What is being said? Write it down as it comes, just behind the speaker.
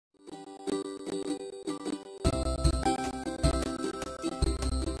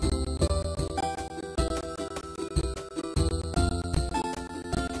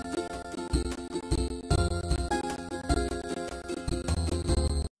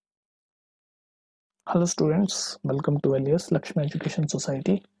Hello students, welcome to LES Lakshmi Education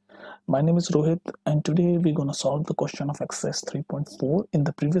Society. My name is Rohit and today we're going to solve the question of exercise 3.4. In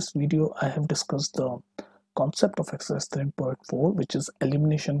the previous video, I have discussed the concept of exercise 3.4, which is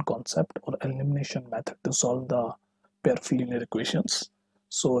elimination concept or elimination method to solve the pair of linear equations.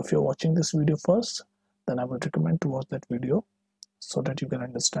 So if you're watching this video first, then I would recommend to watch that video so that you can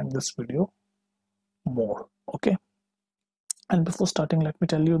understand this video more. Okay. And before starting, let me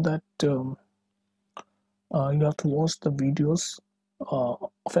tell you that you have to watch the videos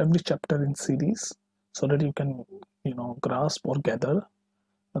of every chapter in series so that you can grasp or gather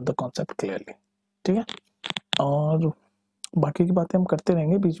the concept clearly. ठीक है, और बाकी की बातें हम करते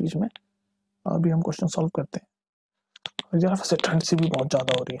रहेंगे बीच बीच में. अभी हम क्वेश्चन सॉल्व करते हैं. जरा वैसे ठंड सी भी बहुत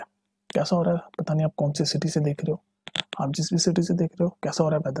ज़्यादा हो रही है. कैसा हो रहा है पता नहीं, आप कौन सी सिटी से देख रहे हो, आप जिस भी सिटी से देख रहे हो, कैसा हो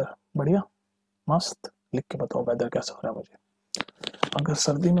रहा है वेदर? बढ़िया, मस्त. लिख के बताओ वेदर कैसा हो रहा है मुझे. अगर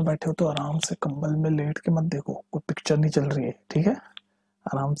सर्दी में बैठे हो तो आराम से कंबल में लेट के मत देखो, कोई पिक्चर नहीं चल रही है, ठीक है.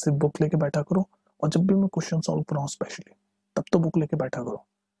 आराम से बुक लेके बैठा करो. और जब भी मैं क्वेश्चन सॉल्व कर रहा हूँ स्पेशली, तब तो बुक लेके बैठा करो.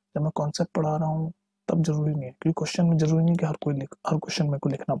 जब मैं कॉन्सेप्ट पढ़ा रहा हूँ तब जरूरी नहीं है, क्योंकि क्वेश्चन में जरूरी नहीं कि हर क्वेश्चन मेरे को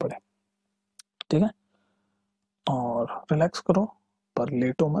लिखना पड़े. ठीक है, और रिलैक्स करो, पर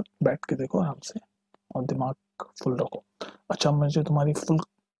लेटो मत, बैठ के देखो आराम से और दिमाग फुल रखो. अच्छा, मुझे तुम्हारी फुल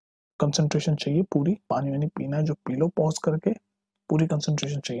कंसंट्रेशन चाहिए, पूरी. पानी वानी पीना है जो पी लो पॉज करके, पूरी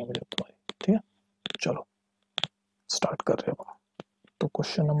कंसंट्रेशन चाहिए मुझे तुम्हारी. ठीक है, चलो स्टार्ट कर रहे हो. तो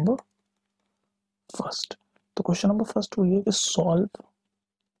क्वेश्चन नंबर फर्स्ट वो ये कि सॉल्व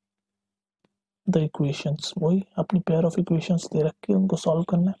द इक्वेशंस. वही अपनी पेयर ऑफ इक्वेशंस दे रखी है, उनको सॉल्व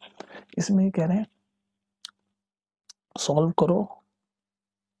करना है. इसमें कह रहे हैं सॉल्व करो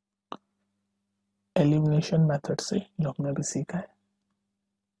एलिमिनेशन मेथड से, जो हमने अभी सीखा है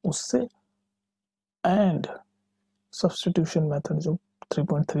उससे, एंड सब्स्टिट्यूशन मेथड जो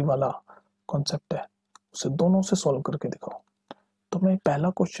 3.3 वाला कॉन्सेप्ट है, उसे दोनों से सॉल्व करके दिखाओ. तो मैं पहला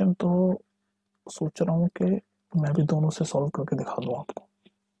क्वेश्चन तो सोच रहा हूँ कि मैं भी दोनों से सॉल्व करके दिखा दूँ आपको.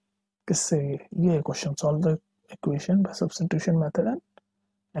 किससे? ये question solve the equation by substitution method and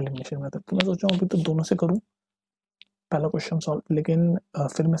elimination method. तो मैं सोच रहा हूँ अभी तो दोनों से करूँ पहला क्वेश्चन सॉल्व, लेकिन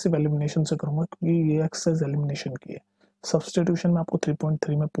फिर मैं सिर्फ एलिमिनेशन से करूँगा क्योंकि ये एक्सरसाइज एलिमिनेशन की है. सब्स्टिट्यूशन में आपको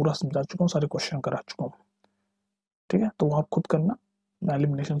 3.3 में पूरा समझा चुका हूँ, सारे क्वेश्चन करा चुका हूँ. ठीक है, तो आप खुद करना, मैं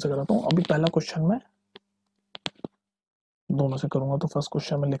एलिमिनेशन से कराता हूँ. अभी पहला क्वेश्चन मैं दोनों से करूँगा. तो फर्स्ट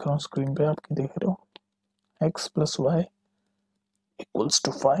क्वेश्चन मैं लिख रहा हूँ स्क्रीन पे, आपकी देख रहे हो. x plus Y equals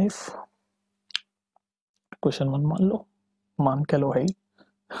to 5. Question 1 मान लो, मान क्या लो है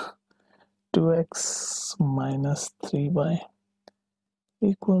 2x minus 3y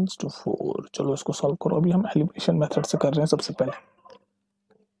equals to 4. चलो इसको सॉल्व करो. अभी हम एलिमिनेशन मेथड से कर रहे हैं सबसे पहले.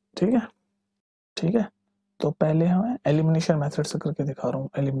 ठीक है, ठीक है. तो पहले हमें एलिमिनेशन मेथड से करके दिखा रहा हूँ.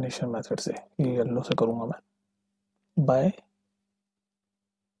 एलिमिनेशन मेथड से, ये येलो से करूंगा मैं. बाय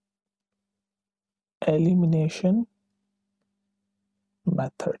एलिमिनेशन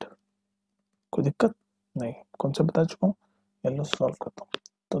मेथड, कोई दिक्कत नहीं, कॉन्सेप्ट बता चुका हूँ. येलो से सॉल्व करता हूँ.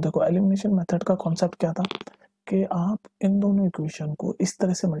 तो देखो, एलिमिनेशन मेथड का कॉन्सेप्ट क्या था कि आप इन दोनों इक्वेशन को इस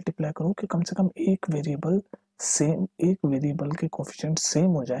तरह से मल्टीप्लाई करो कि कम से कम एक वेरिएबल के कोफिशिएंट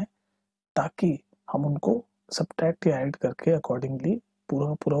सेम हो जाए, ताकि हम उनको सब्ट्रैक्ट या ऐड करके अकॉर्डिंगली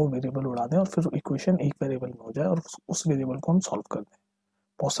पूरा पूरा वो वेरिएबल उड़ा दें और फिर इक्वेशन एक वेरिएबल में हो जाए और उस वेरिएबल को हम सॉल्व कर दें.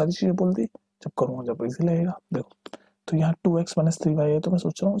 बहुत सारी चीजें बोल दी, जब करूँगा जब इजी लगेगा. देखो, तो यहाँ 2x माइनस 3y है, तो मैं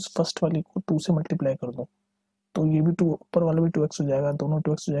सोच रहा हूँ इस फर्स्ट वाली को 2 से मल्टीप्लाई कर दूँ, तो ये भी 2, ऊपर वाला भी 2x हो जाएगा, दोनों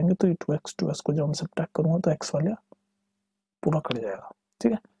 2x हो जाएंगे. तो ये 2x को जब मैं सब्ट्रैक्ट करूँगा तो x वाला पूरा कट जाएगा.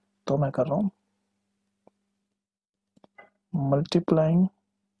 ठीक है, तो मैं कर रहा हूँ मल्टीप्लाइंग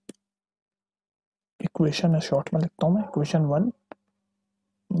इक्वेशन है, शॉर्ट में लिखता हूँ मैं, इक्वेशन 1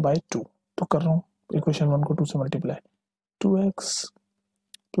 बाय 2. तो कर रहा हूँ इक्वेशन 1 को 2 से multiply. 2x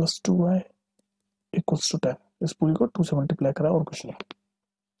plus 2y equals to 10. इस पूरी को 2 से मल्टीप्लाई करा और कुछ नहीं.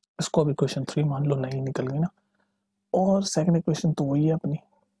 इसको अब इक्वेशन 3 मान लो, नहीं निकल गई ना. और सेकंड इक्वेशन तो वही है अपनी,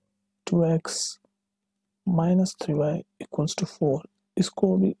 2x minus 3y equals to 4.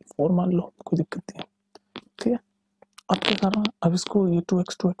 इसको भी 4 मान लो, कोई दिक्कत नहीं है. ठीक है, अब क्या करना, अब इसको ये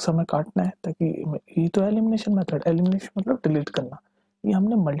 2x हमें काटना है, ताकि ये तो एलिमिनेशन मेथड, एलिमिनेशन मतलब डिलीट करना. ये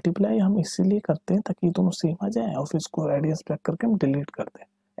हमने मल्टीप्लाई हम इसीलिए करते हैं ताकि दोनों सेम आ जाए और फिर इसको रेडियस ब्रैक करके हम डिलीट कर दें,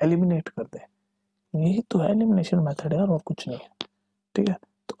 एलिमिनेट कर दें. यही तो है एलिमिनेशन मेथड है, और कुछ नहीं है. ठीक है,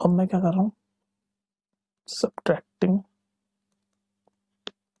 तो अब मैं क्या कर रहा हूँ, सब्ट्रैक्टिंग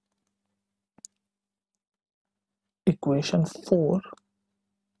इक्वेशन 4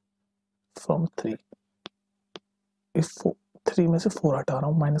 फ्रॉम 3. इस 3 में से 4 हटा रहा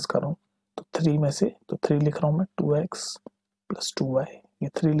हूँ, माइनस कर रहा हूँ. तो 3 में से तो 3 लिख रहा हूँ मैं, 2x प्लस 2y ये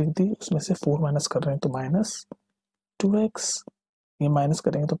 3 लिख दी, उसमें से 4 माइनस कर रहे हैं तो -2x, ये माइनस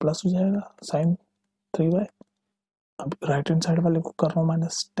करेंगे तो प्लस हो जाएगा साइन 3y। अब राइट हैंड साइड वाले को कर रहा हूँ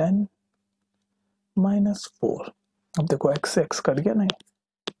 -10 -4। अब देखो x से x कट गया ना,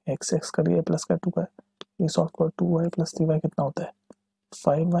 x से x कट गया, प्लस का 2 का, ये सॉल्व करो, 2y + 3y कितना होता है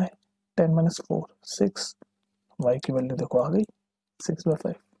 5y, 10 - 4 6, y की वैल्यू देखो आ गई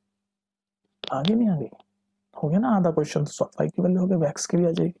 6/5। आगे नहीं आ गई, हो गया ना आधा क्वेश्चन सॉल्व। y की वैल्यू हो गई, x की भी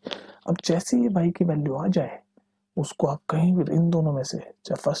आ जाएगी। अब जैसे ही y की वैल्यू आ जाए, उसको आप कहीं भी इन दोनों में से,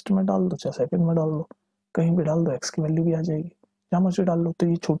 चाहे फर्स्ट में डाल दो चाहे सेकंड में डाल दो, कहीं भी डाल दो, x की वैल्यू भी आ जाएगी। जहाँ मर्जी डाल लो, तो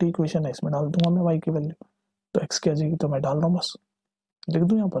ये छोटी इक्वेशन है, इसमें डाल दूंगा मैं y की वैल्यू, तो x की आ जाएगी, तो मैं डाल रहा हूँ बस, लिख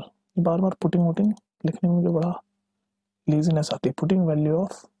दूँ यहाँ पर। बार बार पुटिंग वुटिंग लिखने में मुझे बड़ा लेजीनेस आती है। Putting value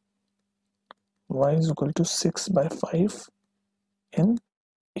of y = 6/5 in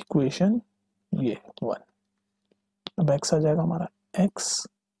equation ये 1। अब x आ जाएगा हमारा x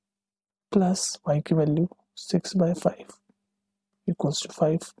प्लस y की वैल्यू 6/5 =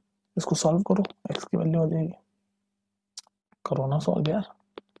 5। इसको सॉल्व करो, x की वैल्यू आ जाएगी। करो ना सॉल्व यार,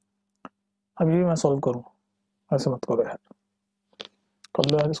 अभी भी मैं सॉल्व करूँ, ऐसे मत करो यार,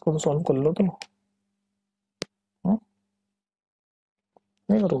 कर लो यार, इसको तो सॉल्व कर लो तुम।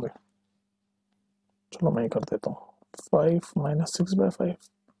 नहीं करोगे, चलो मैं ही कर देता हूँ। 5 - 6/5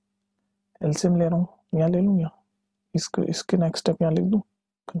 एलसीएम ले रहा हूँ, यहाँ ले लूँ, यहाँ इसको, इसके नेक्स्ट स्टेप यहाँ लिख दूँ,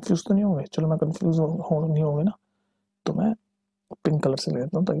 कंफ्यूज तो नहीं होंगे। चलो मैं कंफ्यूज नहीं होंगे ना, तो मैं पिंक कलर से ले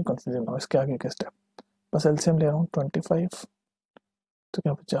लेता हूँ ताकि कंफ्यूजन ना हो। इसके आगे के स्टेप, बस एलसीएम ले रहा हूँ 25, तो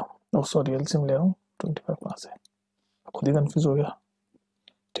क्या बचा, ओ सॉरी एलसीएम ले रहा हूँ 25 कहाँ से, खुद ही कंफ्यूज हो गया।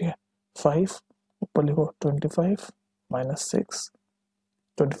 ठीक है, 5 ऊपर लिखो 25 -6,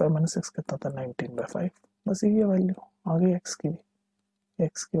 25 - 6 कितना था 19/5, बस ये वैल्यू आ गई x की भी,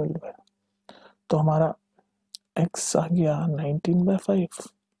 x की वैल्यू है। तो हमारा x आ गया 19/5,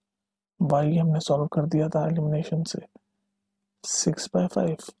 y हमने सॉल्व कर दिया था एलिमिनेशन से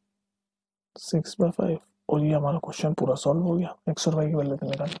 6/5, और ये हमारा क्वेश्चन पूरा सॉल्व हो गया। x और y की वैल्यू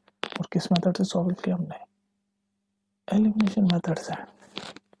निकाली, और किस मेथड से सॉल्व किया हमने, एलिमिनेशन मेथड से।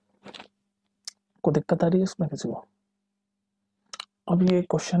 को दिक्कत आ रही है इसमें किसी को? अब ये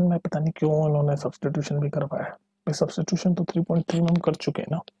क्वेश्चन में पता नहीं क्यों उन्होंने सब्स्टिट्यूशन भी करवाया है। सब्स्टिट्यूशन तो 3.3 में हम कर चुके हैं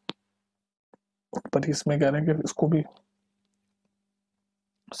ना, पर इसमें कह रहे हैं कि इसको भी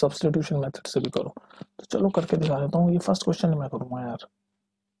सब्स्टिट्यूशन मेथड से भी करो। तो चलो करके दिखा देता हूँ। ये फर्स्ट क्वेश्चन मैं करूँगा यार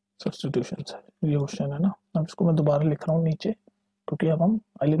सब्स्टिट्यूशन से, ये क्वेश्चन है ना। अब इसको मैं दोबारा लिख रहा हूँ नीचे, क्योंकि अब हम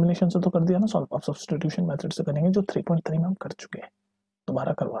एलिमिनेशन से तो कर दिया ना सॉल्व, अब सब्स्टिट्यूशन मेथड से करेंगे जो 3.3 में हम कर चुके हैं,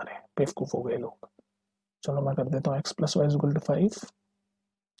 दोबारा करवा रहे हैं, बेवकूफ हो गए लोग। चलो मैं कर देता हूँ x + y = 5,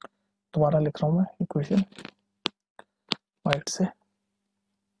 दोबारा लिख रहा हूँ मैं इक्वेशन राइट से,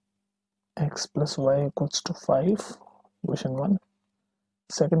 x + y = 5 equation 1।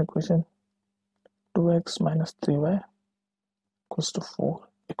 Second equation 2x - 3y = 4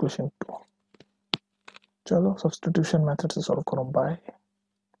 equation 2। चलो सब्स्टिट्यूशन मेथड से सॉल्व करो, बाय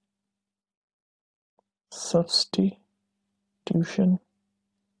सब्स्टिट्यूशन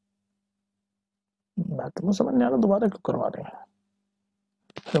मेथड। मुझे समझ नहीं आ रहा दोबारा क्यों करवा रहे हैं,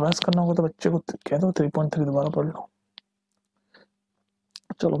 रिवाइज करना होगा तो बच्चे को कह दो 3.3 दोबारा पढ़ लो।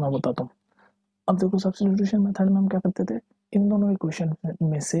 चलो मैं बताता हूँ। अब देखो सब्स्टिट्यूशन मेथड में हम क्या करते थे, इन दोनों इक्वेशन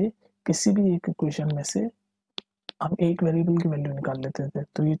में से किसी भी एक इक्वेशन में से हम एक वेरिएबल की वैल्यू निकाल लेते थे।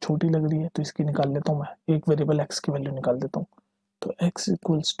 तो ये छोटी लग रही है तो इसकी निकाल लेता हूँ मैं, एक वेरिएबल x की वैल्यू निकाल देता हूँ। तो x =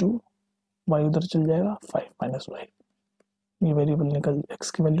 y उधर चल जाएगा 5 - y, ये वेरिएबल निकल, x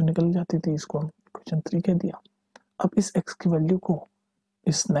की वैल्यू निकल जाती थी, इसको हम इक्वेशन 3 कह दिया। अब इस x की वैल्यू को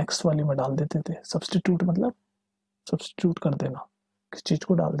इस नेक्स्ट वाली में डाल देते थे। सब्स्टिट्यूट मतलब सब्स्टिट्यूट कर देना, किस चीज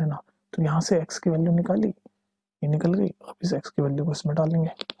को डाल देना। तो यहाँ से x की वैल्यू निकाली, ये निकल गई। अब इस x की वैल्यू को इसमें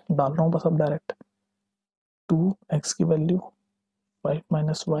डालेंगे, डाल रहा हूँ बस अब डायरेक्ट। 2x की वैल्यू 5 - y -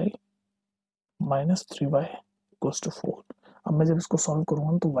 3y = 4। अब मैं जब इसको सॉल्व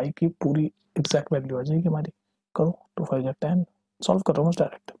करूँगा तो y की पूरी एग्जैक्ट वैल्यू आ जाएगी हमारी। करो 2 5 10, सॉल्व कर रहा हूँ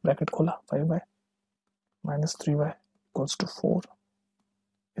डायरेक्ट, ब्रैकेट खोला 5y - 3y = 4।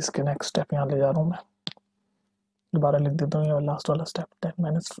 इसके नेक्स्ट स्टेप यहाँ ले जा रहा हूँ मैं, दोबारा लिख देता हूँ ये लास्ट वाला स्टेप, 10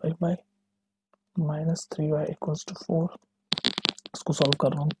 - 5y - 3y = 4। इसको सॉल्व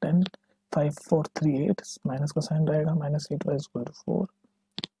कर रहा हूँ, 10 5 4 3 8, माइनस का साइन रहेगा, -8y = 4।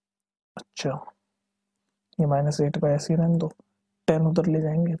 अच्छा ये -8y ऐसे ही रहने दो, 10 उधर ले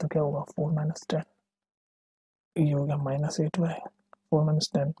जाएंगे तो क्या होगा 4 - 10, ये हो गया -8y, 4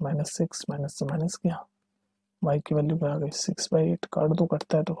 - 10 -6, माइनस से माइनस किया, y की वैल्यू क्या आ गई 6/8, काट दो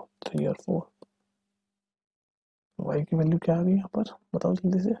कटता है तो 3 और 4। y की वैल्यू क्या आ गई यहाँ पर बताओ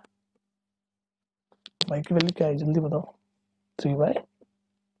जल्दी से, y की वैल्यू क्या है जल्दी बताओ, 3/4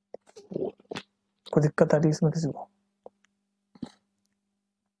 कोई दिक्कत आ रही है इसमें किसी को?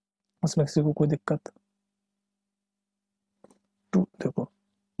 इसमें किसी को कोई दिक्कत? टू देखो,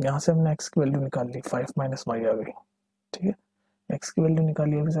 यहाँ से हमने x की वैल्यू निकाल ली, 5 माइनस वाई आ गई, ठीक है। x की वैल्यू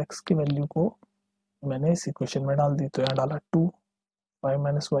निकाली, अब इस x की वैल्यू को मैंने इस इक्वेशन में डाल दी, तो यहाँ डाला 2 5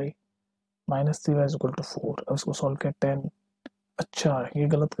 minus Y minus 3 Y equal to 4। अब इसको सॉल्व किया 10। अच्छा ये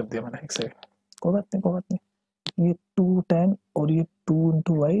गलत कर दिया मैंने, एक सेकंड, कोई बात नहीं कोई बात नहीं, ये 2 10 और ये 2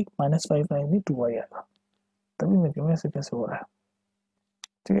 इंटू वाई माइनस 5 आएगी, 2 वाई आएगा, तभी मैं क्यों ऐसे कैसे हो रहा है।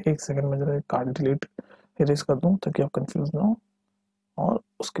 ठीक है, एक सेकंड में जरा कार्ड डिलीट इरेज कर दूं ताकि आप कंफ्यूज ना हो, और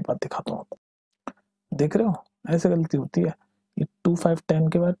उसके बाद दिखाता हूँ। देख रहे हो ऐसे गलती होती है, ये 2 5 10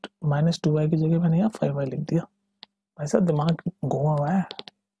 के बाद माइनस 2 वाई की जगह मैंने यहाँ 5 वाई लिख दिया। ऐसा दिमाग घुमा हुआ है,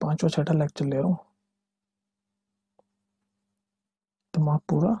 5वां 6ठा लेक्चर ले रहा हूँ, दिमाग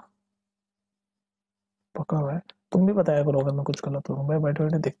पूरा पका हुआ है। तुम भी बताया करो अगर मैं कुछ गलत करूँ, भाई बैठे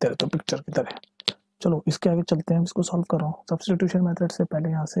बैठे देखते रहते हो पिक्चर की तरह। चलो इसके आगे चलते हैं, इसको सॉल्व कर रहा हूँ। सब्स्टिट्यूशन मेथड से पहले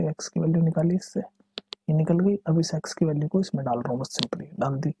यहाँ से x की वैल्यू निकाली, इससे ये निकल गई। अब इस x की वैल्यू को इसमें डाल रहा हूँ, बस सिंपली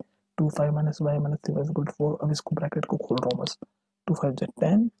डाल दी। 2 5 minus Y minus 3 Y equal to 4। अब इसको ब्रैकेट को खोल रहा हूँ बस, 2 5 जा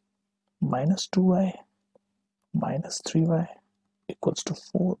 10 minus 2 Y minus 3 Y equals to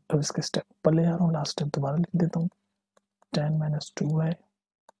 4। अब इसके स्टेप पर ले जा रहा हूँ, लास्ट स्टेप दोबारा लिख देता हूँ, 10 minus 2 Y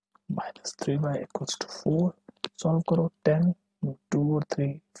minus 3 Y equals to 4। Solve करो, 10 2 और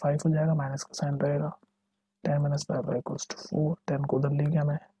 3 5 हो जाएगा, माइनस का साइन रहेगा, 10 माइनस 5 वाई इक्वल्स टू 4। 10 को उधर ले गया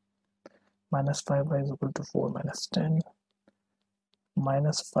मैं, minus 5 Y is equal to 4 minus 10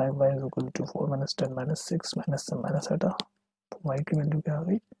 minus 5 Y is equal to 4 minus 10 minus 6 minus से माइनस हटा, तो वाई की वैल्यू क्या आ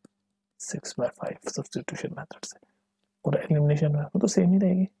गई, 6/5 सब्स्टिट्यूशन मेथड से। और एलिमिनेशन में तो सेम ही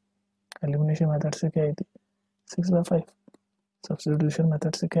रहेगी, एलिमिनेशन मेथड से क्या आई थी 6/5, सब्स्टिट्यूशन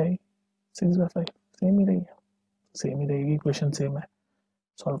मेथड से क्या आई 6/5, सेम ही रहेगी, सेम ही रहेगी, इक्वेशन सेम है,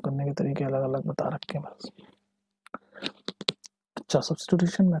 सॉल्व करने के तरीके अलग अलग बता रखे हैं बस। अच्छा,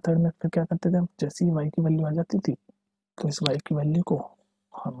 सब्स्टिट्यूशन मेथड में फिर क्या करते थे हम, जैसे ही वाई की वैल्यू आ जाती थी तो इस वाई की वैल्यू को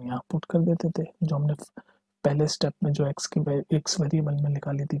हम यहाँ पुट कर देते थे, जो हमने पहले स्टेप में जो एक्स वेरिएबल में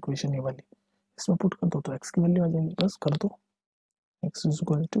निकाली थी इक्वेशन ये वाली, इसमें पुट कर दो तो एक्स की वैल्यू आ जाएगी, बस कर दो। X is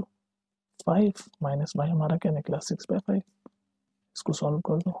equal to 5 minus Y हमारा क्या निकला 6/5, इसको सॉल्व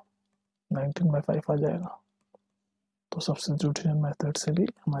कर दो 19/5 आ जाएगा। तो सब्स्टिट्यूशन मेथड से भी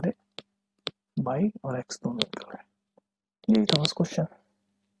हमारे वाई और एक्स दोनों निकल गए, यही था बस क्वेश्चन।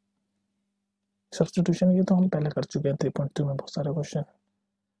 सब्स्टिट्यूशन ये तो हम पहले कर चुके हैं 3.2 में बहुत सारे क्वेश्चन।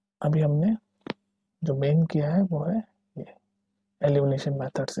 अभी हमने जो मेन किया है वो है ये एलिमिनेशन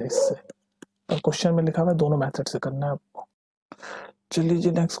मेथड से, इससे पर क्वेश्चन में लिखा हुआ है दोनों मेथड से करना है आपको। चलिए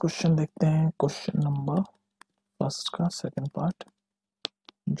जी नेक्स्ट क्वेश्चन देखते हैं, क्वेश्चन नंबर फर्स्ट का सेकंड पार्ट,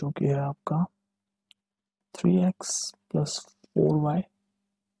 जो कि है आपका 3x plus 4y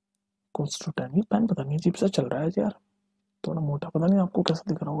equals to 10। ये पेन पता नहीं अजीब सा चल रहा है यार, थोड़ा मोटा, पता नहीं आपको कैसा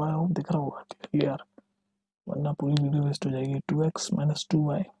दिख रहा होगा, दिख रहा होगा यार, वरना पूरी वीडियो वेस्ट हो जाएगी। 2x minus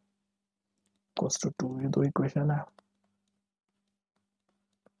 2y equals to 2, ये दो इक्वेशन है,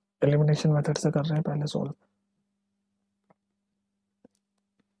 एलिमिनेशन मेथड से कर रहे हैं पहले सॉल्व।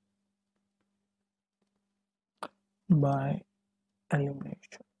 बाय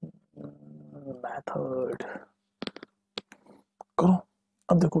एलिमिनेशन मेथड करो।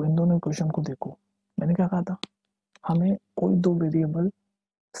 अब देखो इन दोनों इक्वेशन को देखो, मैंने क्या कहा था, हमें कोई दो वेरिएबल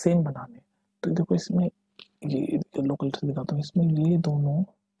सेम बनाने, तो देखो इसमें ये लोकल से दिखाता हूँ, इसमें ये दोनों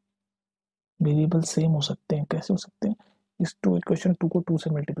वेरिएबल सेम हो सकते हैं, कैसे हो सकते हैं, इस टू इक्वेशन 2 को 2 से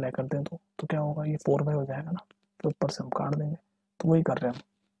मल्टीप्लाई कर दें तो क्या होगा, ये 4y हो जाएगा ना, तो ऊपर से हम काट देंगे, तो वही कर रहे हैं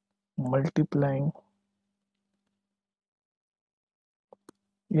हम, मल्टीप्लाइंग,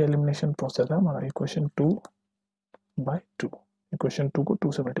 ये एलिमिनेशन प्रोसेस है हमारा, इक्वेशन 2/2, इक्वेशन 2 को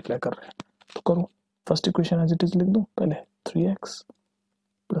 2 से मल्टीप्लाई कर रहे हैं, तो करो। First equation as it is लिख दो पहले, 3x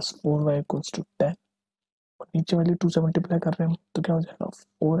plus 4y equals to 10, और नीचे वाली 2 से मल्टीप्लाई कर रहे हैं हम, तो क्या हो जाएगा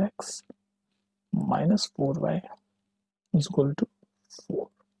 4x minus 4y is equal to 4।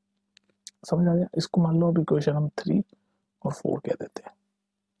 समझ आ गया, इसको मान लो अब इक्वेशन हम 3 और 4 कह देते हैं,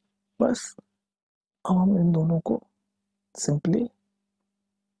 बस। अब हम इन दोनों को सिंपली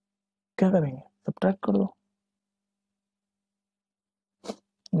क्या करेंगे, सब्ट्रैक्ट कर दो,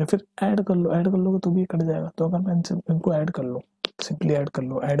 या फिर ऐड कर लो, ऐड कर लोगे तो भी कट जाएगा, तो अगर मैं इनको ऐड कर लो, सिंपली ऐड कर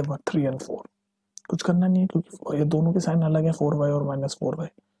लो, ऐड 3 और 4, कुछ करना नहीं है क्योंकि ये दोनों के साइन अलग है, 4y और माइनस 4y,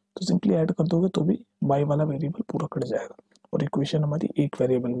 तो सिंपली ऐड कर दोगे तो भी y वाला वेरिएबल पूरा कट जाएगा और इक्वेशन हमारी एक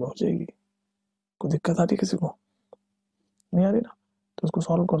वेरिएबल में हो जाएगी। कोई दिक्कत आ रही है किसी को, नहीं आ रही ना, तो उसको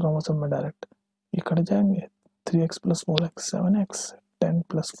सॉल्व कर रहा हूँ सब में डायरेक्ट, ये कट जाएंगे, 3x plus 4x 7x, 10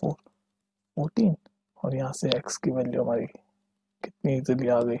 plus 4 14, और यहाँ से x की वैल्यू हमारी कितनी इजीली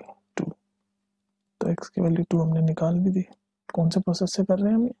आ गई 2, x की वैल्यू 2 हमने निकाल भी दी। कौन से प्रोसेस से कर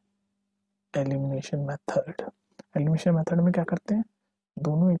रहे हैं हम? Elimination method. एलिमिनेशन मेथड में क्या करते हैं,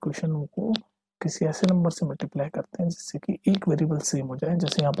 दोनों इक्वेशनों को किसी ऐसे नंबर से मल्टीप्लाई करते हैं जिससे कि एक वेरिएबल सेम हो जाए।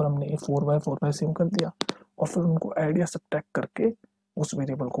 जैसे यहाँ पर हमने 4y सेम कर दिया और फिर उनको ऐड या सब्ट्रैक्ट करके उस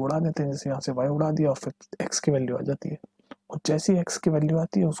वेरिएबल को उड़ा देते हैं। जैसे यहाँ से y उड़ा दिया और फिर x की वैल्यू आ जाती है, और जैसी x की वैल्यू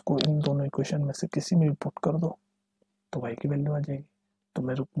आती है उसको इन दोनों इक्वेशन में से किसी में भी पुट कर दो तो y की वैल्यू आ जाएगी। तो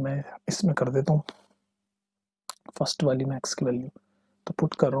मैं इसमें कर देता हूँ फर्स्ट वाली में x की वैल्यू, तो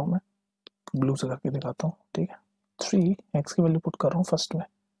पुट कर रहा हूँ मैं, ब्लू से करके दिखाता हूँ, ठीक है। 3x की वैल्यू पुट कर रहा हूँ फर्स्ट में,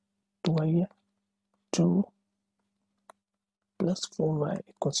 2y है, 2 प्लस 4y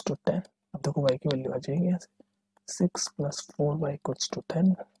इक्वल्स टू 10। अब देखो y की वैल्यू आ जाएगी यहाँ से 6 plus 4y equals to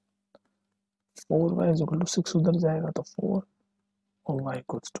 10। 4y is equal to 6 उधर जाएगा तो 4 और y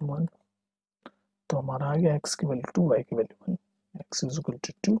इक्वल्स टू 1। तो हमारा आ गया x की वैल्यू 2, y की value 1। x is equal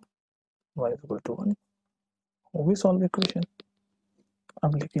to 2, y is equal to 1। हो गई सॉल्व इक्वेशन।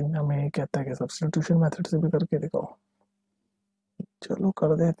 अब लेकिन हमें कहता है कि सब्स्टिट्यूशन मेथड से भी करके दिखाओ। चलो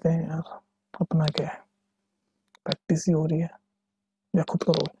कर देते हैं यार, अपना क्या है, प्रैक्टिस ही हो रही है, या खुद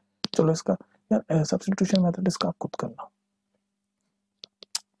करोगे? चलो इसका यार सब्स्टिट्यूशन मेथड इसका आप खुद करना,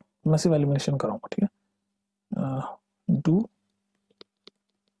 मैं सिर्फ एलिमिनेशन कराऊंगा, ठीक है। डू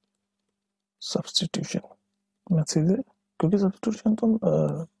सब्स्टिट्यूशन मैं सीधे, क्योंकि सब्स्टिट्यूशन तो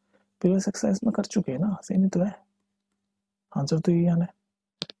प्रीवियस एक्सरसाइज में कर चुके हैं ना, सेम ही तो है, आंसर तो यही आना है।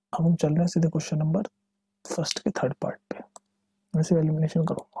 अब हम चल रहे हैं सीधे क्वेश्चन नंबर फर्स्ट के थर्ड पार्ट पे, मैं सिर्फ एलिमिनेशन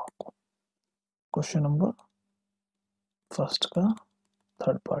करूंगा आपको, क्वेश्चन नंबर फर्स्ट का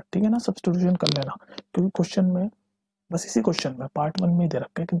थर्ड पार्ट, ठीक है ना। सब्स्टिट्यूशन कर लेना, क्योंकि क्वेश्चन में बस इसी क्वेश्चन में पार्ट 1 में ही दे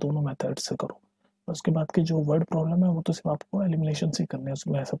रखा है कि दोनों मेथड से करो। उसके बाद की जो वर्ड प्रॉब्लम है वो तो सिर्फ आपको एलिमिनेशन से करने है,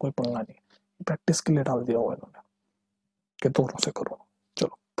 उसमें ऐसा कोई पढ़ना नहीं, प्रैक्टिस के लिए डाल दिया हुआ इन्होंने कि दोनों से करो।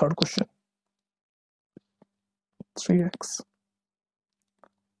 चलो third question, 3x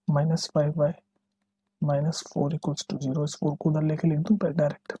minus 5y minus 4 equals to 0। इस 4 को उधर लेके लिख दूं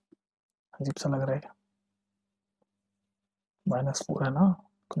डायरेक्ट, अजीब सा लग रहा है, -4 है ना,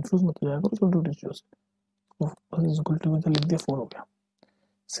 कंफ्यूज मत हो जाएगा इक्वल टू डिजिट से, बस इक्वल टू इधर लिख दिया, 4 हो गया।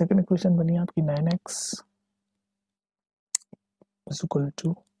 सेकंड इक्वेशन बनी आपकी 9x is equal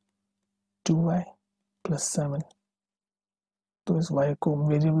to 2y plus 7। तो इस y को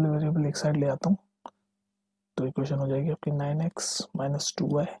वेरिएबल एक साइड ले आता हूँ, तो इक्वेशन हो जाएगी आपकी 9x minus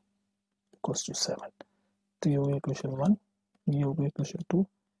 2y equals to 7। तो ये हो गई इक्वेशन 1, ये हो गई इक्वेशन 2,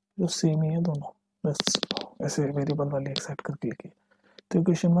 जो सेम ही है दोनों, बस ऐसे वेरिएबल वाली एक साइड करके लिखिए। तो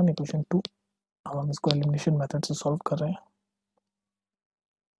इक्वेशन 1 इक्वेशन 2, अब हम इसको एलिमिनेशन मेथड से सॉल्व कर रहे हैं।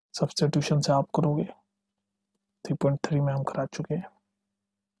 सब्स्टिट्यूशन से आप करोगे, 3.3 में हम करा चुके हैं।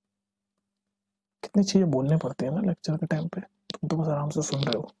 कितनी चीजें बोलने पड़ती है ना लेक्चर के टाइम पे, तुम तो बस आराम से सुन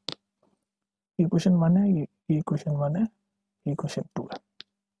रहे हो। ये क्वेश्चन 1 है, ये क्वेश्चन 1 है, ये क्वेश्चन 2 है।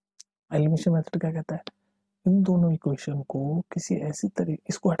 एलिमिनेशन मेथड क्या कहता है, इन दोनों इक्वेशन को किसी ऐसी तरीके,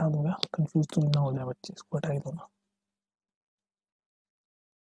 इसको हटा दूंगा, कंफ्यूज तो ना हो जाए बच्चे, इसको हटा ही दूंगा।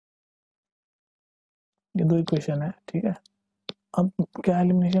 ये दो इक्वेशन है, ठीक है। अब क्या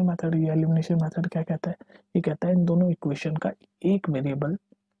एलिमिनेशन मेथड, ये एलिमिनेशन मेथड क्या कहता है, ये कहता है इन दोनों इक्वेशन का एक वेरिएबल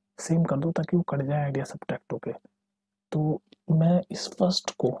सेम कर दो ताकि वो कट जाए आइडिया सब्ट्रैक्ट होके। तो मैं इस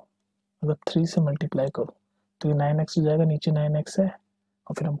फर्स्ट को अगर 3 से मल्टीप्लाई करूँ तो ये 9x हो जाएगा, नीचे 9x है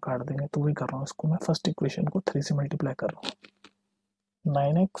और फिर हम काट देंगे, तो वही कर रहा हूँ, इसको मैं फर्स्ट इक्वेशन को 3 से मल्टीप्लाई कर रहा हूँ।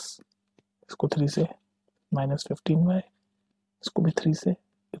 9x इसको 3 से माइनस 15y इसको भी 3 से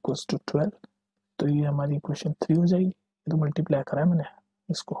इक्वल्स टू 12। तो ये हमारी इक्वेशन 3 हो जाएगी, ये तो मल्टीप्लाई करा है मैंने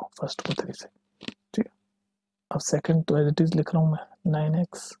इसको फर्स्ट को 3 से, ठीक है। अब सेकंड तो एज इट इज लिख रहा हूँ मैं,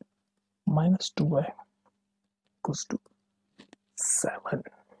 9x minus 2y equals to 7,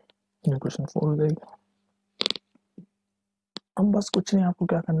 equation 4 हो जाएगी। अब बस कुछ नहीं, आपको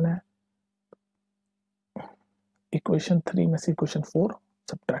क्या करना है, इक्वेशन 3 में से इक्वेशन 4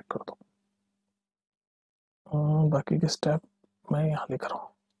 सब्ट्रैक्ट कर दो। बाकी के स्टेप मैं यहाँ लिख रहा हूँ,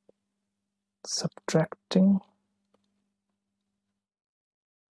 subtracting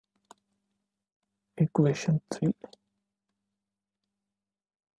equation 3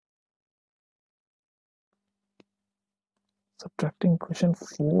 subtracting equation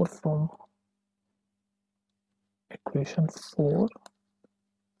 4 from equation 4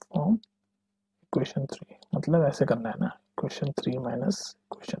 from equation 3, मतलब ऐसे करना है ना, equation 3 माइनस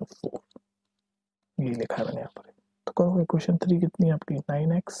equation 4, ये लिखा है मैंने यहाँ पर। तो करो, equation 3 कितनी है आपकी,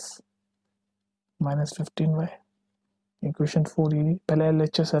 9x माइनस 15y, equation 4 ये पहले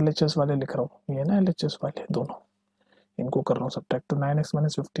LHS वाले लिख रहा हूँ, ये ना LHS वाले दोनों, इनको कर रहा हूँ सब्ट्रैक्ट। तो 9x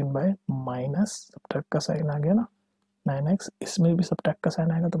minus 15y minus subtract का साइन आ गया ना, 9x, इसमें भी सब्ट्रैक्ट का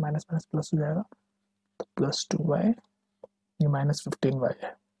साइन आएगा तो माइनस माइनस प्लस हो जाएगा, तो +2y, ये -15y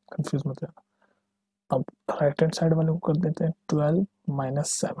है, कंफ्यूज मत करना। अब राइट हैंड साइड वाले को कर देते हैं 12 -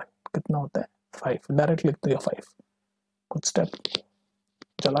 7, कितना होता है 5, डायरेक्ट लिख दिया 5। कुछ स्टेप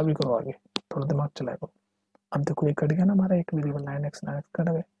चला भी करो आगे, थोड़ा दिमाग चलाया करो। अब देखो ये कट गया ना हमारा एक वेरिएबल 9x कट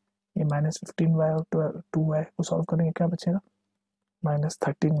गए, ये -15y और 2y को सॉल्व करेंगे, क्या बचेगा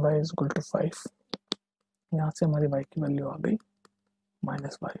 -13y = 5। यहाँ से हमारी y की वैल्यू आ गई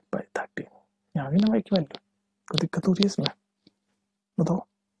 -5/13। यहाँ आ गई ना y की वैल्यू, कोई दिक्कत हो रही है इसमें बताओ,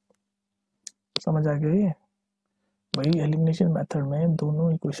 समझ आ गया ये? वही एलिमिनेशन मेथड में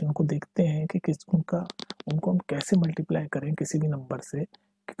दोनों इक्वेशन को देखते हैं कि किस उनको हम कैसे मल्टीप्लाई करें किसी भी नंबर से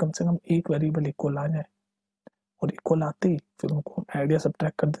कि कम से कम एक वेरिएबल इक्वल आ जाए, और इक्वल आते ही फिर उनको हम ऐड या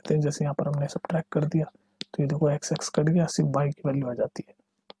सब्ट्रैक्ट कर देते हैं। जैसे यहाँ पर हमने सब्ट्रैक्ट कर दिया तो ये देखो x कट गया, सिर्फ y की वैल्यू आ जाती है,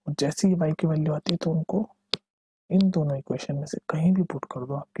 और जैसे ही y की वैल्यू आती है तो उनको इन दोनों इक्वेशन में से कहीं भी पुट कर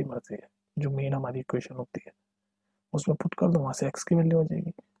दो, आपकी मर्जी है। जो मेन हमारी इक्वेशन होती है उसमें पुट कर दो, वहां से x की वैल्यू आ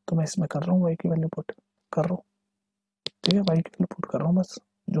जाएगी। तो मैं इसमें कर रहा हूँ y की वैल्यू पुट कर रहा हूँ, ठीक है, y की वैल्यू पुट कर रहा हूँ बस,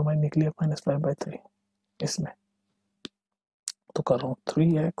 जो मैं निकली है -5/3 इसमें। तो कर रहा हूँ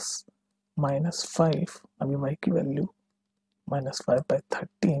 3x - 5, अभी y की वैल्यू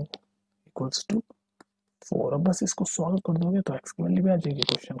 -5/13 = 4। अब बस इसको सॉल्व कर दोगे तो x की वैल्यू भी आ जाएगी,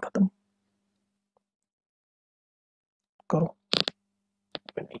 क्वेश्चन खत्म। करो,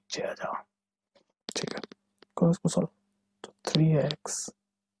 फिर नीचे आ जाओ, ठीक है, करो इसको सॉल्व। तो 3x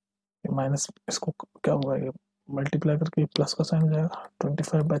माइनस, इसको क्या होगा, ये मल्टीप्लाई करके प्लस का साइन हो जाएगा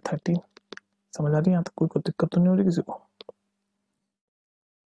 25/13। समझ आ रही है यहाँ तक? कोई दिक्कत तो नहीं हो रही किसी को?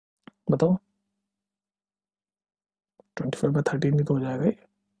 बताओ, 25/13 ही तो हो जाएगा ये,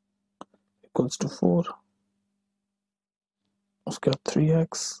 = 4। उसके बाद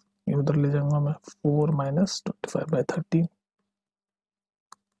 3x, ये उधर ले जाऊंगा मैं, 4 - 25/13।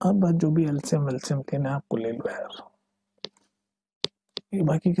 अब जो भी एलसीएम वेलसीएम लेना है आपको ले लो यार। ये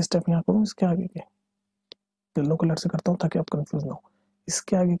बाकी के स्टेप यहाँ करूँ, इसके आगे के येलो कलर से करता हूँ ताकि आप कंफ्यूज ना हो।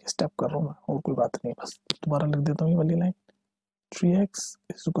 इसके आगे के स्टेप कर रहा हूँ मैं, और कोई बात नहीं, बस दोबारा लिख देता हूँ ये वाली लाइन। 3x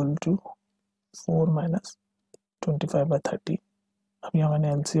 = 4 - 25/13। अब यहाँ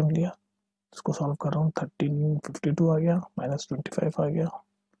मैंने एलसीएम लिया, इसको सॉल्व कर रहा हूँ। 1352 आ गया, -25 आ गया।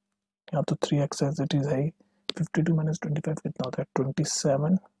 यहाँ तो 3x एज इट इज है ही। 52 - 25 कितना होता है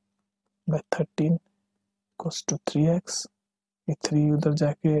 27/13 = 3x। ये 3 उधर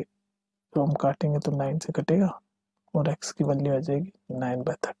जाके तो हम काटेंगे तो 9 से कटेगा, और x की वैल्यू आ जाएगी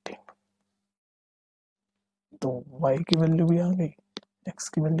 9/13। तो y की वैल्यू भी आ गई, x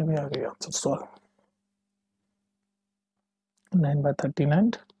की वैल्यू भी आ गई। Answer solve. 9/13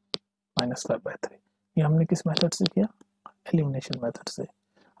 एंड -5/3। ये हमने किस मेथड से किया? एलिमिनेशन मेथड से।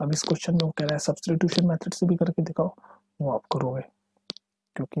 अब इस क्वेश्चन में वो कह रहा है सब्स्टिट्यूशन मेथड से भी करके दिखाओ, वो आप करोगे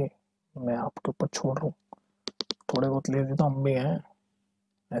क्योंकि मैं आपके ऊपर छोड़ रहा हूँ। थोड़े बहुत ले तो हम भी हैं,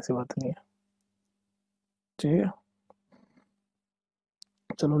 ऐसी बात नहीं है, ठीक है।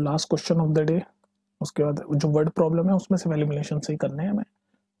 चलो last question of the day, उसके बाद जो वर्ड प्रॉब्लम है उसमें से एलिमिनेशन से ही करने हैं हमें,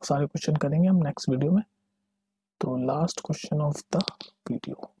 सारे क्वेश्चन करेंगे हम नेक्स्ट वीडियो में। तो last question of the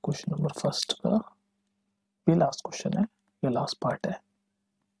video, question number first का ये लास्ट क्वेश्चन है, ये लास्ट पार्ट है।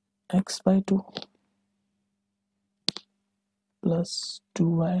 x/2 +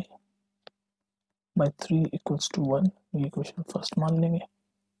 2y/3 = 1, ये क्वेश्चन फर्स्ट मान लेंगे।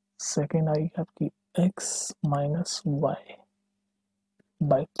 सेकेंड आएगी आपकी x -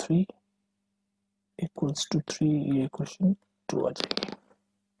 y/3 = 3, ये क्वेश्चन 2 आ जाएगी।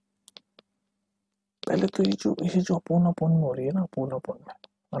 पहले तो ये जो अपोन अपोन में हो रही है ना, अपोन अपोन में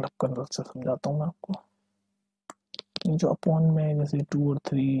अलग कन्वर्ट से समझाता हूँ मैं आपको। ये जो अपोन में जैसे 2 और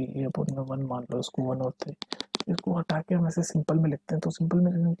 3, ये अपोन में 1 मान लो, इसको 1 और 3, इसको हटा के हम ऐसे सिंपल में लिखते हैं। तो सिंपल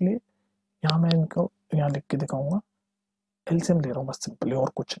में लिखने के लिए यहाँ मैं इनको यहाँ लिख के दिखाऊंगा, एलसीएम ले रहा हूँ बस सिंपली, और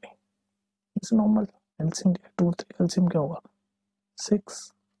कुछ नहीं। जैसे नॉर्मल एलसीएम 2 और 3, एलसीएम क्या होगा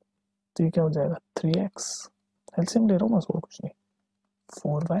 6, तो ये क्या हो जाएगा 3x, एलसीएम ले रहा हूँ बस, और कुछ नहीं।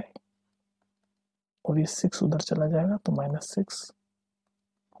 4y, और ये 6 उधर चला जाएगा तो -6,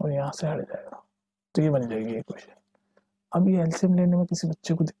 और यहाँ से हट जाएगा, तो ये बन जाएगी इक्वेशन। अब ये एलसीएम लेने में किसी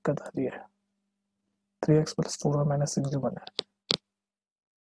बच्चे को दिक्कत आ रही है, 3x + 4y - 6 जो बना है,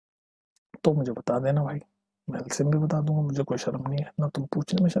 तो मुझे बता देना भाई, मैं एलसीएम भी बता दूंगा, मुझे कोई शर्म नहीं है, ना तुम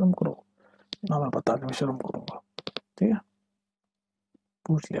पूछने में शर्म करो ना मैं बताने में शर्म करूंगा, ठीक है।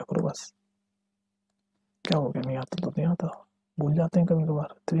 पूछ लिया करो बस, क्या हो गया, नहीं आता तो नहीं आता, भूल जाते हैं कभी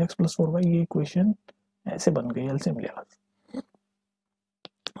कभार। 3x + 4y, ये इक्वेशन ऐसे बन गई, एलसीएम लिया,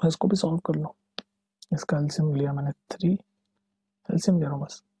 इसको भी सॉल्व कर लो। इसका एलसीएम लिया मैंने 3, एलसीएम ले रहा हूँ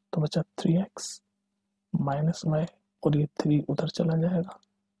बस, तो बचा 3x - y, और ये 3 उधर चला जाएगा,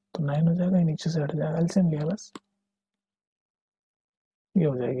 तो 9 हो जाएगा, नीचे से हट जाएगा, एलसीएम लिया बस, ये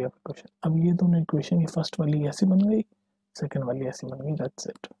हो जाएगी आपका क्वेश्चन। अब ये दोनों इक्वेशन, ये फर्स्ट वाली ऐसी बन गई, सेकंड वाली ऐसी बन गई, दैट्स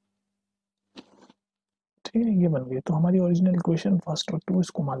इट। ठीक है, ये बन गई। तो हमारी ओरिजिनल इक्वेशन फर्स्ट और टू,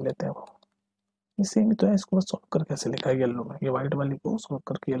 इसको मान लेते हैं वो, ये सेम ही तो है। इसको बस सॉल्व कर कैसे लिखा है येलो में, ये व्हाइट वाली को सॉल्व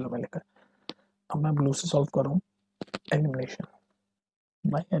करके येलो में लिखा है। अब मैं ब्लू से सॉल्व करूँ, elimination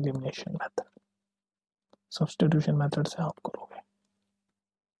by elimination method, substitution method से आप करोगे।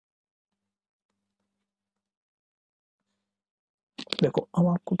 देखो अब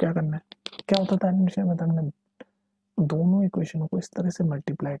आपको क्या करना है, क्या होता था एलिमिनेशन मेथड में, दोनों इक्वेशनों को इस तरह से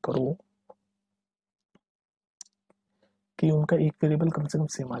मल्टीप्लाई करो कि उनका एक वेरिएबल कम से कम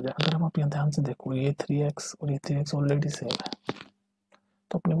सेम आ जाए। अगर हम आप यहाँ ध्यान से देखो, ये 3x और ये 3x ऑलरेडी सेम है,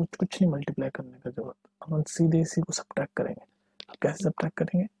 तो अपने को कुछ नहीं मल्टीप्लाई करने की जरूरत, अपन सीधे इसी को सब्ट्रैक्ट करेंगे। अब कैसे सब्ट्रैक्ट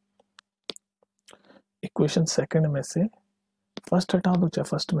करेंगे, इक्वेशन सेकंड में से फर्स्ट हटा दो, चाहे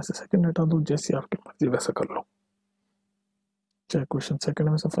फर्स्ट में से सेकंड हटा दो, जैसी आपकी मर्जी वैसा कर लो। चाहे क्वेश्चन सेकंड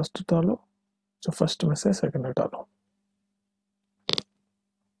में से फर्स्ट हटा लो, चाहे फर्स्ट में से सेकंड हटा लो,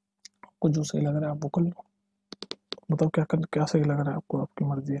 आपको जो सही लग रहा है आप वो कर लो। बताओ क्या सही लग रहा है आपको, आपकी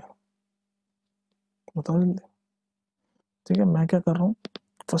मर्जी है, बताओ जल्दी। ठीक है, मैं क्या कर रहा हूँ,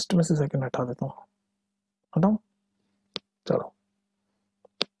 फर्स्ट में से सेकंड हटा देता हूँ, हटाओ, चलो।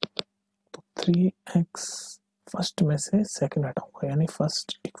 तो 3x फर्स्ट में से सेकंड हटाऊंगा, यानी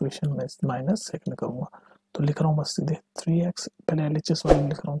फर्स्ट इक्वेशन में माइनस सेकंड करूंगा, तो लिख रहा हूँ बस सीधे 3x, पहले एलएचएस वाले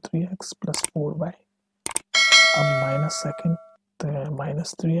लिख रहा हूँ, 3x प्लस 4y, अब माइनस सेकंड, तो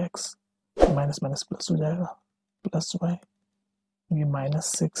minus 3x, minus minus plus हो जाएगा, प्लस y, ये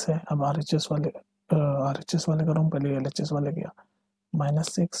माइनस 6 है। अब आरएचएस वाले कर रहा हूँ, पहले एलएचएस वाले किया, माइनस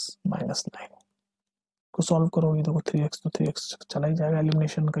 6 माइनस 9 को सॉल्व करोगे, देखो 3x तो 3x चला ही जाएगा,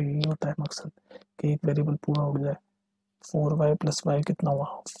 एलिमिनेशन का यही होता है मकसद कि एक वेरिएबल पूरा उड़ जाए। 4y प्लस y कितना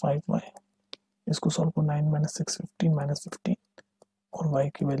हुआ, 5y, इसको सॉल्व करो, 9 माइनस 6 15 माइनस 15, और y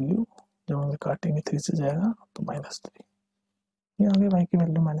की वैल्यू जब हम काटेंगे 3 से जाएगा तो -3, ये आ गई y की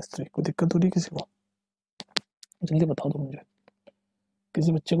वैल्यू -3। कोई दिक्कत हो रही है किसी को, जल्दी बताओ दो मुझे,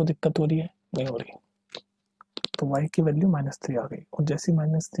 किसी बच्चे को दिक्कत हो रही है, नहीं हो रही। तो y की वैल्यू -3 आ गई, और जैसी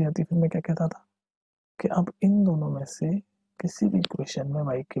 -3 आती फिर मैं क्या कहता था कि अब इन दोनों में से किसी भी इक्वेशन में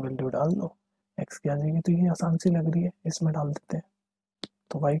y की वैल्यू डाल दो, x की आ जाएगी। तो ये आसान सी लग रही है, इसमें डाल देते हैं।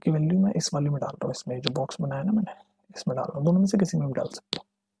 तो y की वैल्यू मैं इस वाली में डाल रहा हूँ, इसमें जो बॉक्स बनाया ना मैंने, इसमें डाल रहा हूँ, दोनों में से किसी में भी डाल सकता हूँ।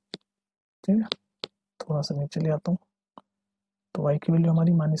 ठीक है, थोड़ा सा नीचे ले आता हूँ, तो y की वैल्यू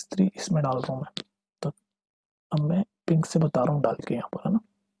हमारी -3 इसमें डाल रहा हूँ मैं। तो अब मैं पिंक से बता रहा हूँ डाल के यहाँ पर, है ना,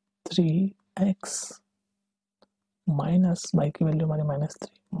 3x माइनस y की वैल्यू हमारी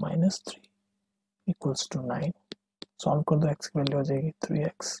 -3 इक्वल्स टू 9। सॉल्व कर दो, x की वैल्यू आ जाएगी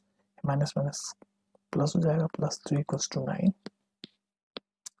 3x, माइनस माइनस प्लस हो जाएगा, प्लस 3 इक्वल्स टू 9,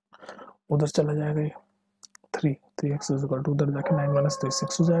 उधर चला जाएगा ये 3x इज इक्वल टू, उधर जाके 9 माइनस 3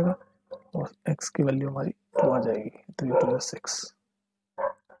 6 हो जाएगा, और x की वैल्यू हमारी 2 आ जाएगी, 3 2 6।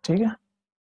 ठीक है,